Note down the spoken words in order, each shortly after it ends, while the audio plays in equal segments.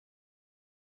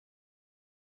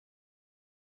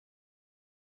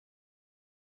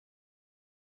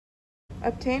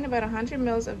Obtain about 100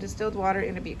 ml of distilled water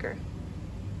in a beaker.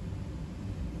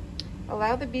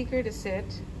 Allow the beaker to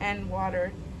sit and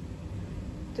water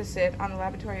to sit on the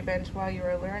laboratory bench while you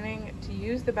are learning to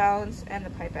use the balance and the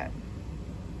pipette.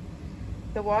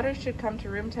 The water should come to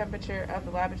room temperature of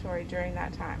the laboratory during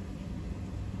that time.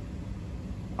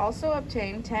 Also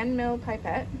obtain 10 ml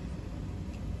pipette,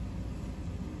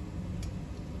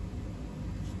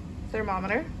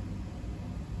 thermometer,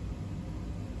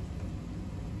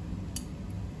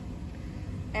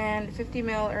 and 50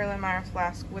 ml Erlenmeyer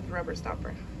flask with rubber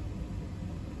stopper.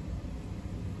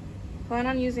 Plan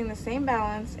on using the same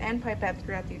balance and pipette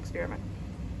throughout the experiment.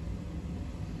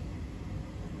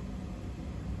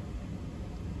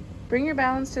 Bring your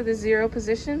balance to the 0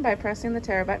 position by pressing the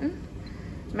tare button.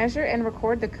 Measure and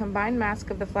record the combined mass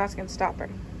of the flask and stopper.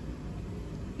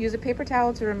 Use a paper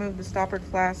towel to remove the stoppered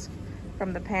flask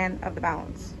from the pan of the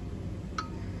balance.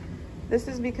 This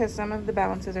is because some of the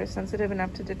balances are sensitive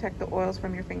enough to detect the oils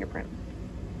from your fingerprint.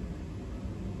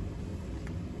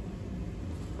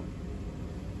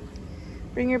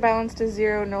 Bring your balance to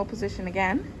 0 null position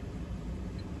again.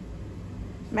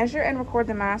 Measure and record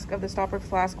the mass of the stoppered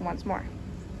flask once more.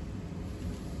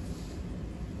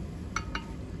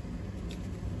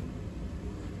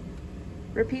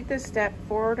 Repeat this step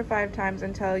 4 to 5 times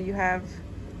until you have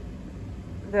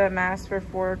the mass for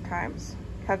 4 times.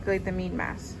 Calculate the mean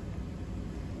mass.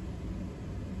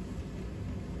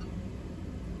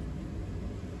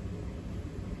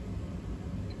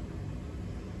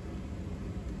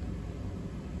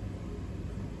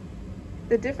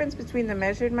 The difference between the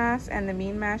measured mass and the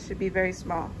mean mass should be very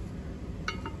small.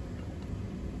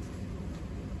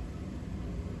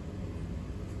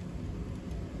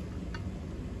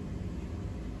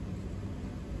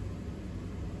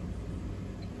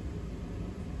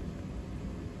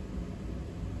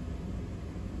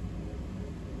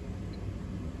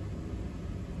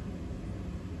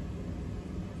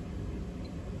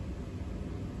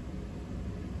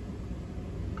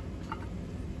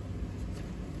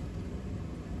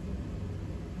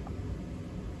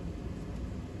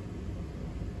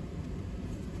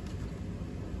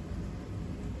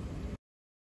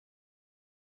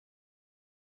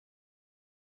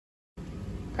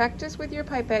 Practice with your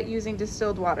pipette using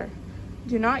distilled water.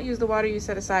 Do not use the water you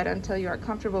set aside until you are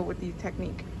comfortable with the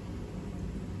technique.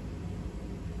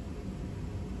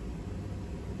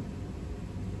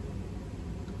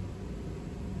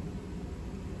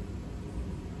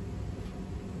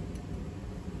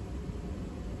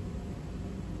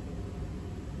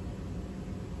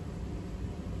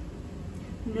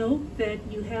 Note that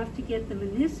you have to get the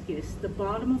meniscus, the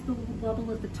bottom of the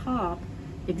bubble at the top,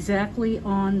 exactly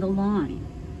on the line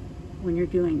when you're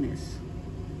doing this.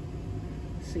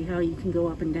 See how you can go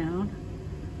up and down?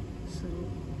 So,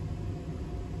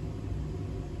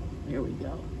 there we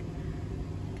go.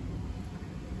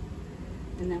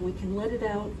 And then we can let it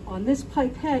out. On this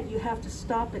pipette, you have to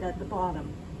stop it at the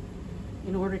bottom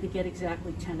in order to get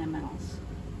exactly 10 mLs.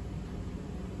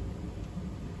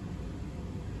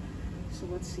 So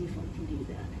let's see if I can do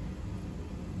that.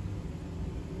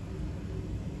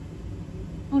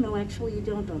 Oh no, actually you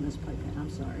don't on this pipette, I'm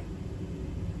sorry.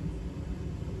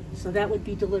 So that would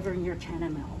be delivering your 10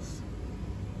 mLs.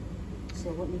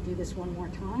 So let me do this one more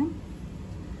time.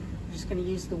 I'm just going to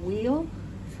use the wheel.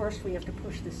 First we have to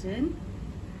push this in.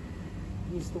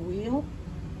 Use the wheel.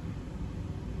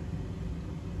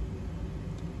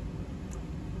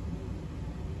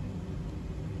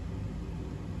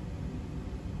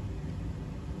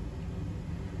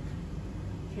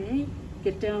 Okay,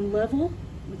 get down level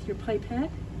with your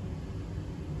pipette.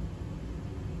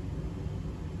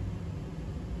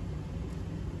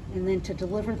 And then to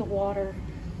deliver the water,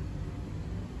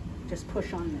 just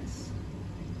push on this.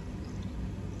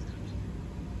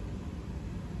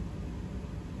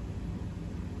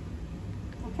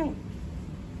 Okay.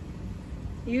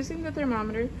 Using the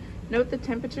thermometer, note the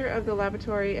temperature of the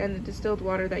laboratory and the distilled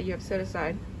water that you have set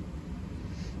aside.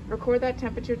 Record that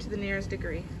temperature to the nearest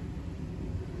degree.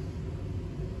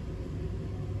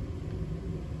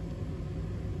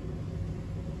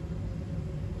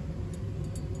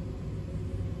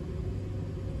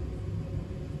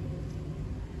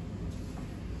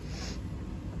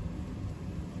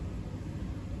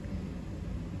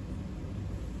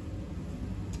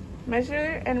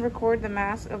 Measure and record the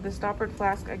mass of the stoppered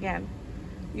flask again.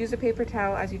 Use a paper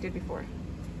towel as you did before.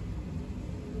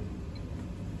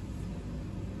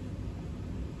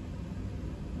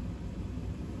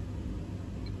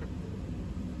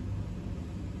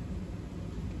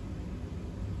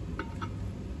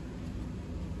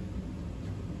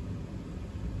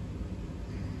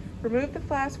 Remove the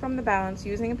flask from the balance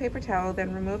using a paper towel,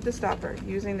 then remove the stopper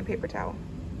using the paper towel.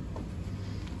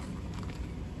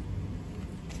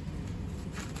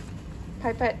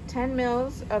 Pipette 10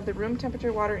 mils of the room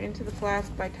temperature water into the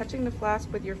flask by touching the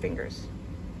flask with your fingers.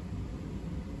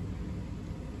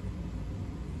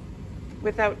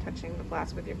 Without touching the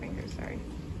flask with your fingers, sorry.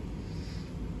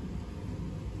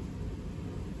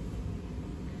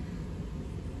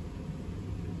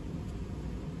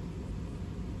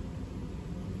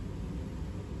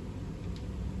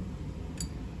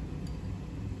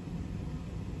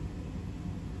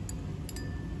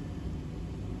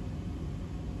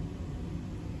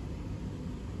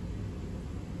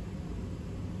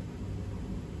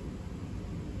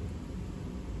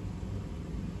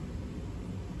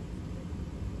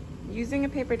 Using a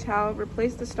paper towel,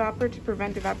 replace the stopper to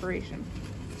prevent evaporation.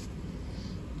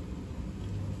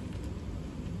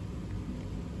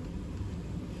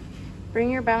 Bring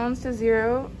your balance to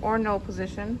 0 or null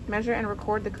position. Measure and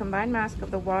record the combined mass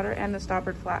of the water and the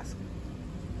stoppered flask.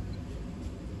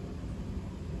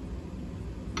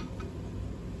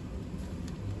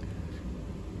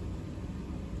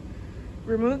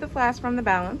 Remove the flask from the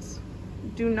balance.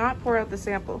 Do not pour out the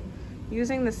sample.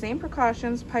 Using the same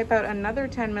precautions, pipe out another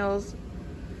 10 mils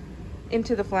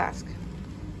into the flask.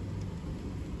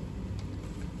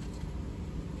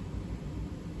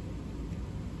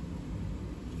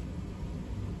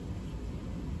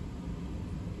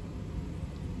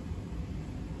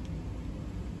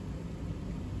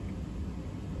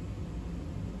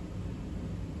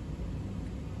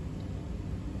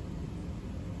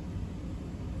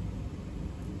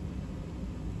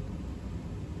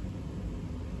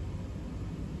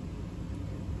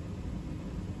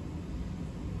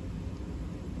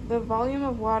 The volume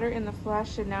of water in the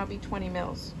flask should now be 20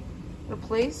 mils.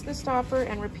 Replace the stopper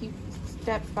and repeat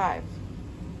step 5.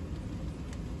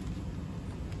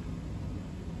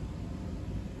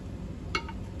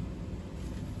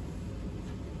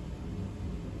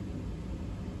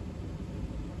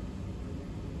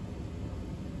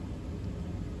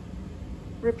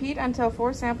 Repeat until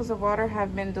 4 samples of water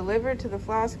have been delivered to the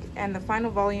flask and the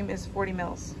final volume is 40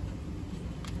 mils.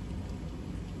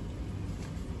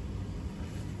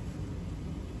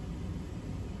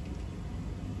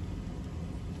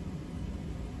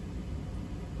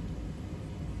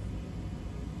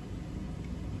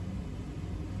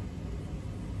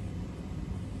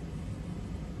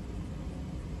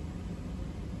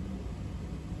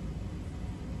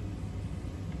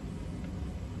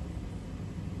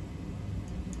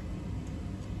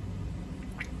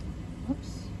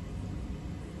 Oops.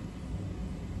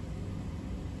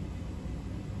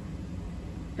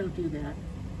 Don't do that.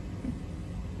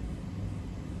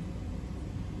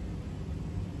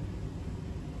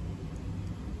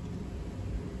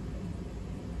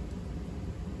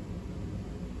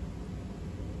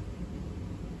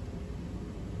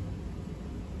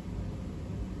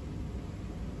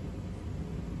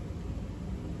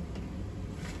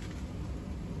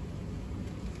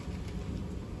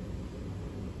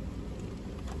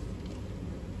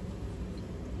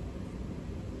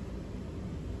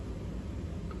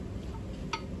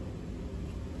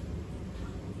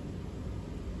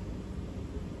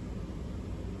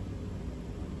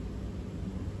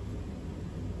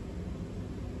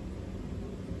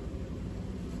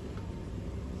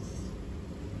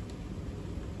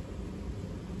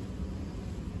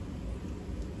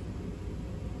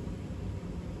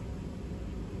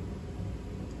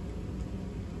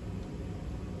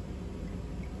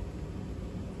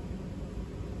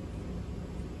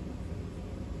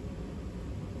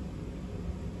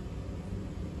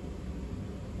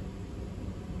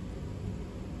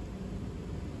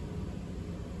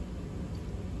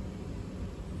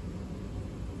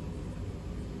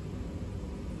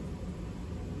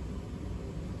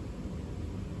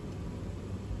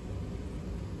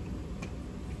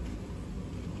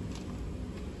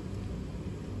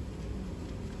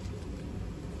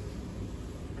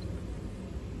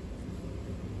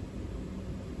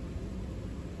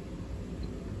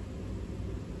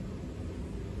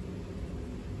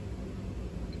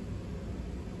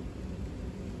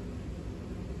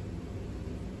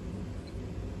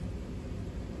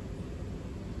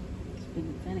 Big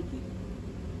and finicky.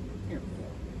 There we go.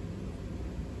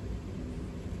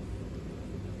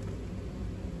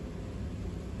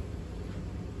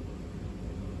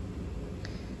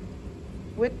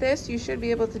 With this, you should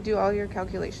be able to do all your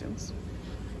calculations.